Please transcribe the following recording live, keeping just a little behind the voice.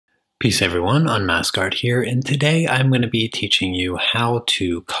Peace everyone, Unmasked Art here, and today I'm going to be teaching you how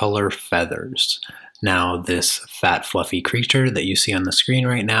to color feathers. Now this fat fluffy creature that you see on the screen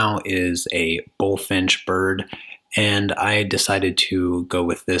right now is a bullfinch bird, and I decided to go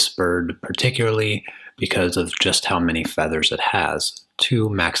with this bird particularly because of just how many feathers it has to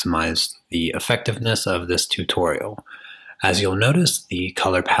maximize the effectiveness of this tutorial. As you'll notice, the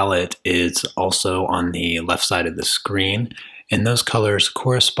color palette is also on the left side of the screen, and those colors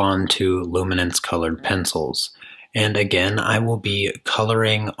correspond to Luminance colored pencils. And again, I will be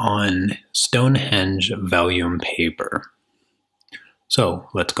coloring on Stonehenge Vellum paper. So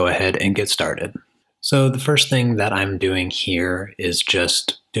let's go ahead and get started. So the first thing that I'm doing here is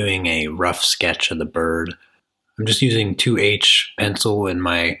just doing a rough sketch of the bird. I'm just using 2H pencil in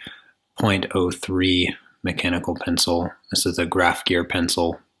my .03 mechanical pencil. This is a graph gear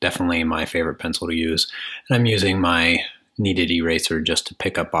pencil, definitely my favorite pencil to use. And I'm using my kneaded eraser just to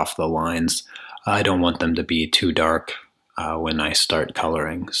pick up off the lines. I don't want them to be too dark when I start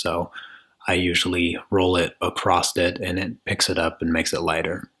coloring, so I usually roll it across it and it picks it up and makes it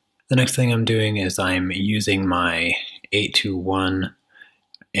lighter. The next thing I'm doing is I'm using my 821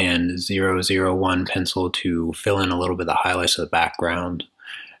 and 001 pencil to fill in a little bit of the highlights of the background,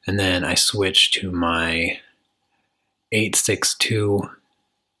 and then I switch to my 862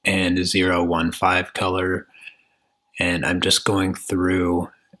 and 015 color, and I'm just going through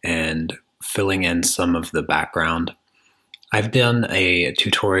and filling in some of the background. I've done a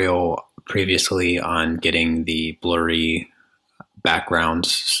tutorial previously on getting the blurry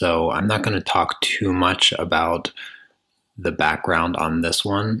backgrounds, so I'm not going to talk too much about the background on this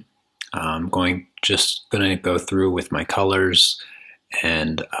one. I'm just going to go through with my colors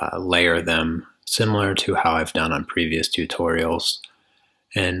and layer them similar to how I've done on previous tutorials.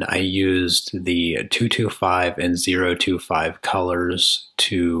 And I used the 225 and 025 colors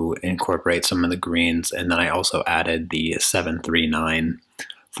to incorporate some of the greens, and then I also added the 739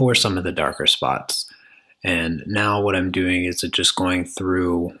 for some of the darker spots. And now what I'm doing is just going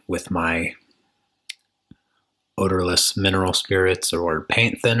through with my odorless mineral spirits or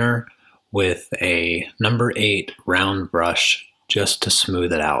paint thinner with a number 8 round brush just to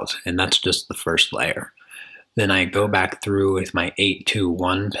smooth it out, and that's just the first layer. Then I go back through with my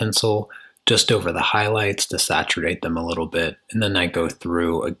 821 pencil just over the highlights to saturate them a little bit, and then I go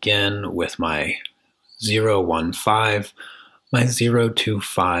through again with my 015, my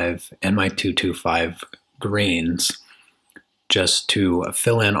 025, and my 225 greens just to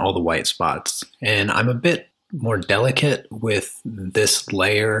fill in all the white spots. And I'm a bit more delicate with this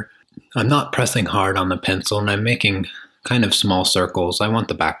layer. I'm not pressing hard on the pencil, and I'm making kind of small circles. I want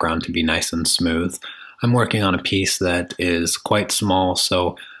the background to be nice and smooth. I'm working on a piece that is quite small,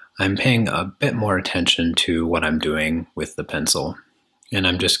 so I'm paying a bit more attention to what I'm doing with the pencil. And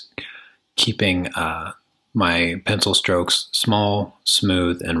I'm just keeping my pencil strokes small,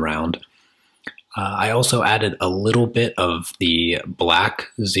 smooth, and round. I also added a little bit of the black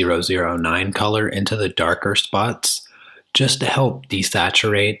 009 color into the darker spots just to help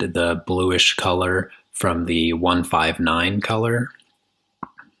desaturate the bluish color from the 159 color,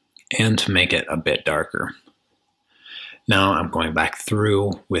 and to make it a bit darker. Now I'm going back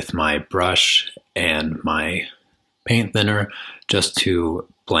through with my brush and my paint thinner just to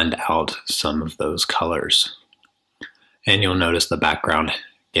blend out some of those colors. And you'll notice the background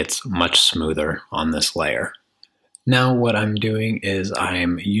gets much smoother on this layer. Now what I'm doing is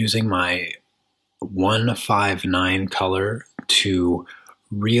I'm using my 159 color to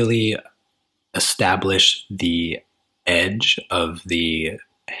really establish the edge of the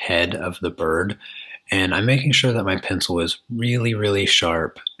head of the bird, and I'm making sure that my pencil is really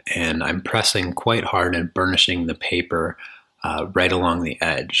sharp, and I'm pressing quite hard and burnishing the paper right along the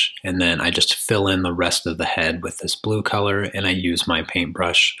edge. And then I just fill in the rest of the head with this blue color, and I use my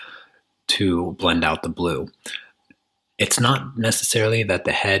paintbrush to blend out the blue. It's not necessarily that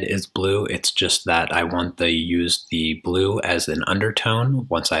the head is blue, it's just that I want to use the blue as an undertone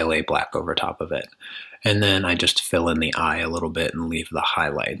once I lay black over top of it. And then I just fill in the eye a little bit and leave the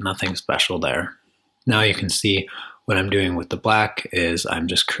highlight. Nothing special there. Now you can see what I'm doing with the black is I'm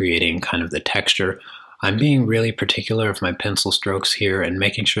just creating kind of the texture. I'm being really particular of my pencil strokes here and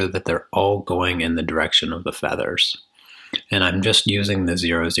making sure that they're all going in the direction of the feathers. And I'm just using the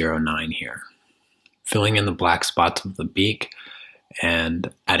 009 here, filling in the black spots of the beak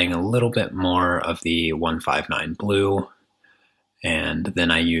and adding a little bit more of the 159 blue. And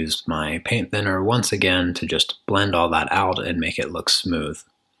then I used my paint thinner once again to just blend all that out and make it look smooth.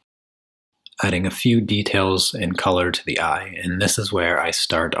 Adding a few details and color to the eye, and this is where I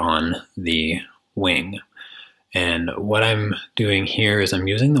start on the wing. And what I'm doing here is I'm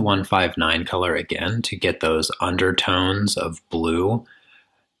using the 159 color again to get those undertones of blue.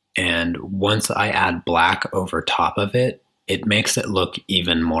 And once I add black over top of it, it makes it look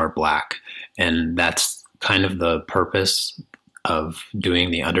even more black. And that's kind of the purpose of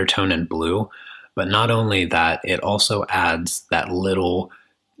doing the undertone in blue. But not only that, it also adds that little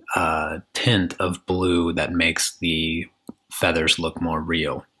tint of blue that makes the feathers look more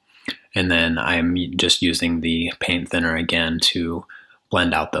real. And then I'm just using the paint thinner again to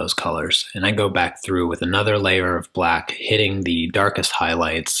blend out those colors. And I go back through with another layer of black, hitting the darkest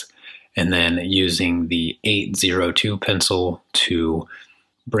highlights, and then using the 802 pencil to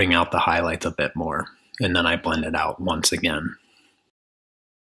bring out the highlights a bit more. And then I blend it out once again.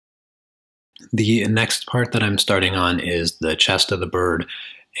 The next part that I'm starting on is the chest of the bird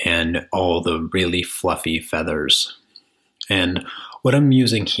and all the really fluffy feathers. And what I'm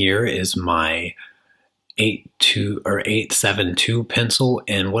using here is my 872 pencil,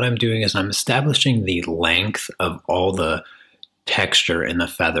 and what I'm doing is I'm establishing the length of all the texture in the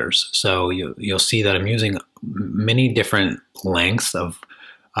feathers. So you'll see that I'm using many different lengths of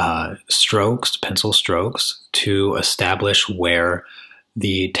strokes, pencil strokes, to establish where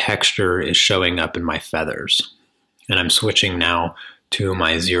the texture is showing up in my feathers. And I'm switching now to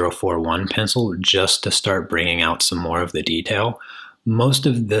my 041 pencil just to start bringing out some more of the detail. Most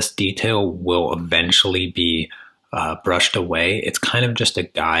of this detail will eventually be brushed away. It's kind of just a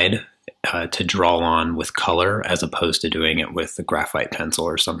guide to draw on with color as opposed to doing it with the graphite pencil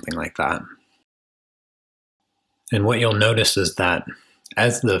or something like that. And what you'll notice is that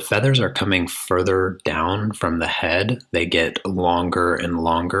as the feathers are coming further down from the head, they get longer and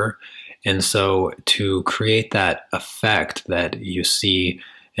longer. And so to create that effect that you see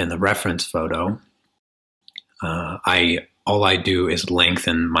in the reference photo, all I do is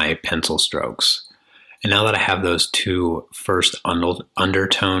lengthen my pencil strokes. And now that I have those two first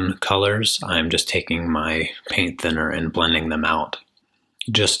undertone colors, I'm just taking my paint thinner and blending them out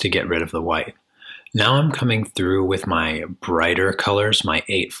just to get rid of the white. Now I'm coming through with my brighter colors, my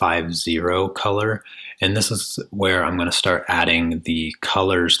 850 color, and this is where I'm going to start adding the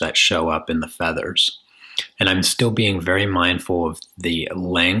colors that show up in the feathers. And I'm still being very mindful of the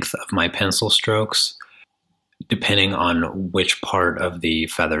length of my pencil strokes, depending on which part of the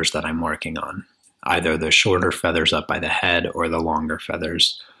feathers that I'm working on, either the shorter feathers up by the head or the longer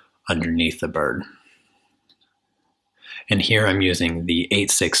feathers underneath the bird. And here I'm using the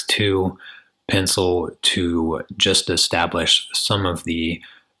 862 pencil to just establish some of the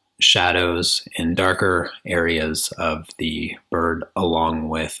shadows in darker areas of the bird, along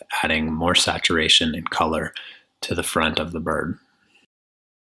with adding more saturation and color to the front of the bird.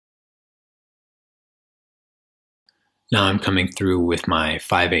 Now I'm coming through with my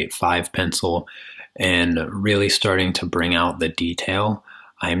 585 pencil and really starting to bring out the detail.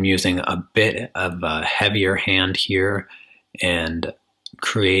 I'm using a bit of a heavier hand here and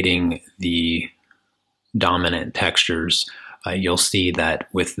creating the dominant textures. You'll see that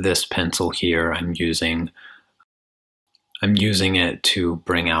with this pencil here, I'm using it to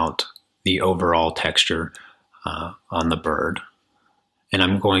bring out the overall texture on the bird. And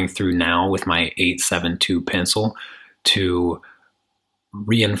I'm going through now with my 872 pencil to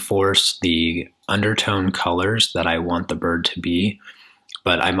reinforce the undertone colors that I want the bird to be,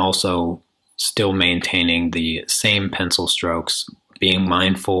 but I'm also still maintaining the same pencil strokes, being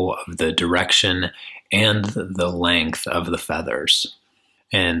mindful of the direction and the length of the feathers.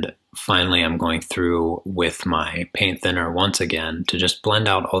 And finally, I'm going through with my paint thinner once again to just blend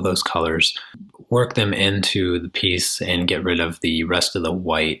out all those colors, work them into the piece, and get rid of the rest of the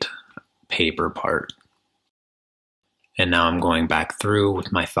white paper part. And now I'm going back through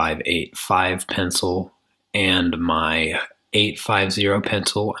with my 585 pencil and my 850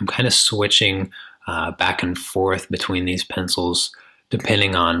 pencil. I'm kind of switching back and forth between these pencils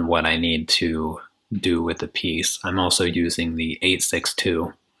depending on what I need to do with the piece. I'm also using the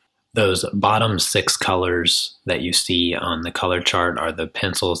 862. Those bottom 6 colors that you see on the color chart are the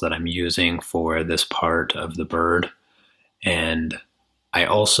pencils that I'm using for this part of the bird. And I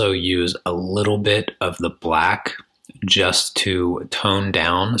also use a little bit of the black just to tone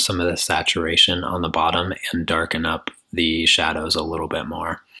down some of the saturation on the bottom and darken up the shadows a little bit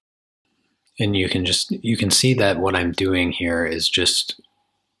more. And you can see that what I'm doing here is just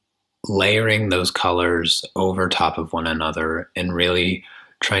layering those colors over top of one another and really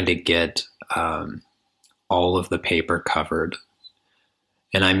trying to get all of the paper covered.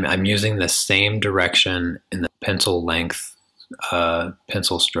 And I'm using the same direction in the pencil length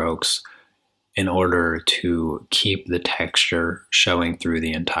pencil strokes in order to keep the texture showing through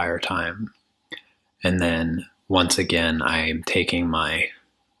the entire time. And then once again, I'm taking my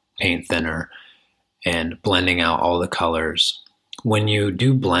paint thinner and blending out all the colors. When you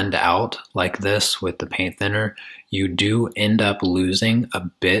do blend out like this with the paint thinner, you do end up losing a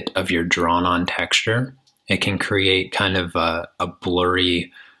bit of your drawn-on texture. It can create kind of a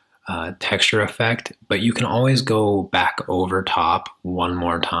blurry texture effect, but you can always go back over top one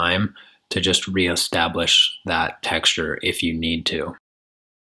more time to just reestablish that texture if you need to.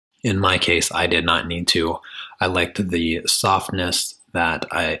 In my case, I did not need to. I liked the softness that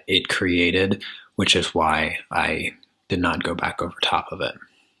it created, which is why I did not go back over top of it.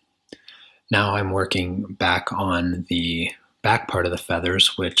 Now I'm working back on the back part of the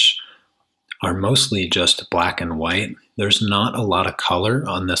feathers, which are mostly just black and white. There's not a lot of color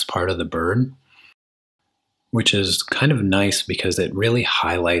on this part of the bird, which is kind of nice because it really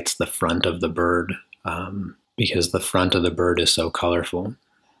highlights the front of the bird, because the front of the bird is so colorful.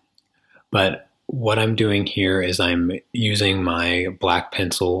 But what I'm doing here is I'm using my black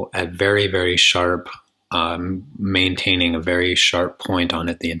pencil at very, very sharp, maintaining a very sharp point on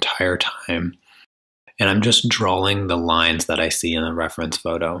it the entire time. And I'm just drawing the lines that I see in the reference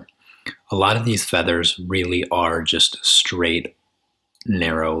photo. A lot of these feathers really are just straight,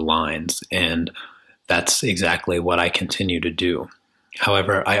 narrow lines, and that's exactly what I continue to do.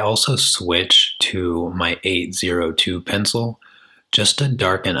 However, I also switch to my 802 pencil just to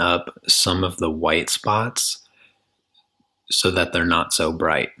darken up some of the white spots so that they're not so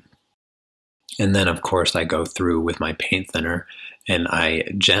bright. And then, of course, I go through with my paint thinner and I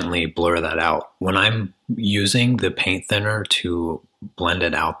gently blur that out. When I'm using the paint thinner to blend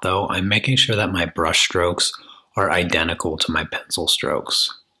it out, though, I'm making sure that my brush strokes are identical to my pencil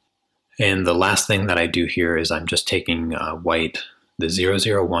strokes. And the last thing that I do here is I'm just taking white, the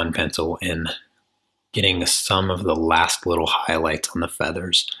 001 pencil, and getting some of the last little highlights on the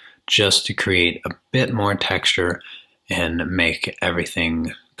feathers just to create a bit more texture and make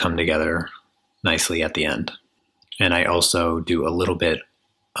everything come together nicely at the end. And I also do a little bit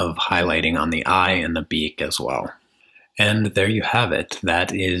of highlighting on the eye and the beak as well. And there you have it.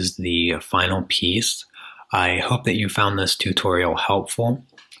 That is the final piece. I hope that you found this tutorial helpful.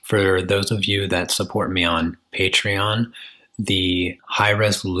 For those of you that support me on Patreon, the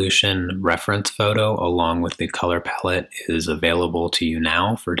high-resolution reference photo along with the color palette is available to you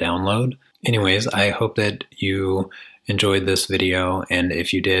now for download. Anyways, I hope that you enjoyed this video, and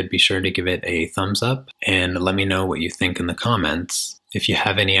if you did, be sure to give it a thumbs up and let me know what you think in the comments. If you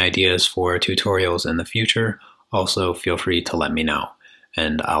have any ideas for tutorials in the future, also feel free to let me know,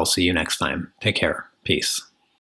 and I'll see you next time. Take care. Peace.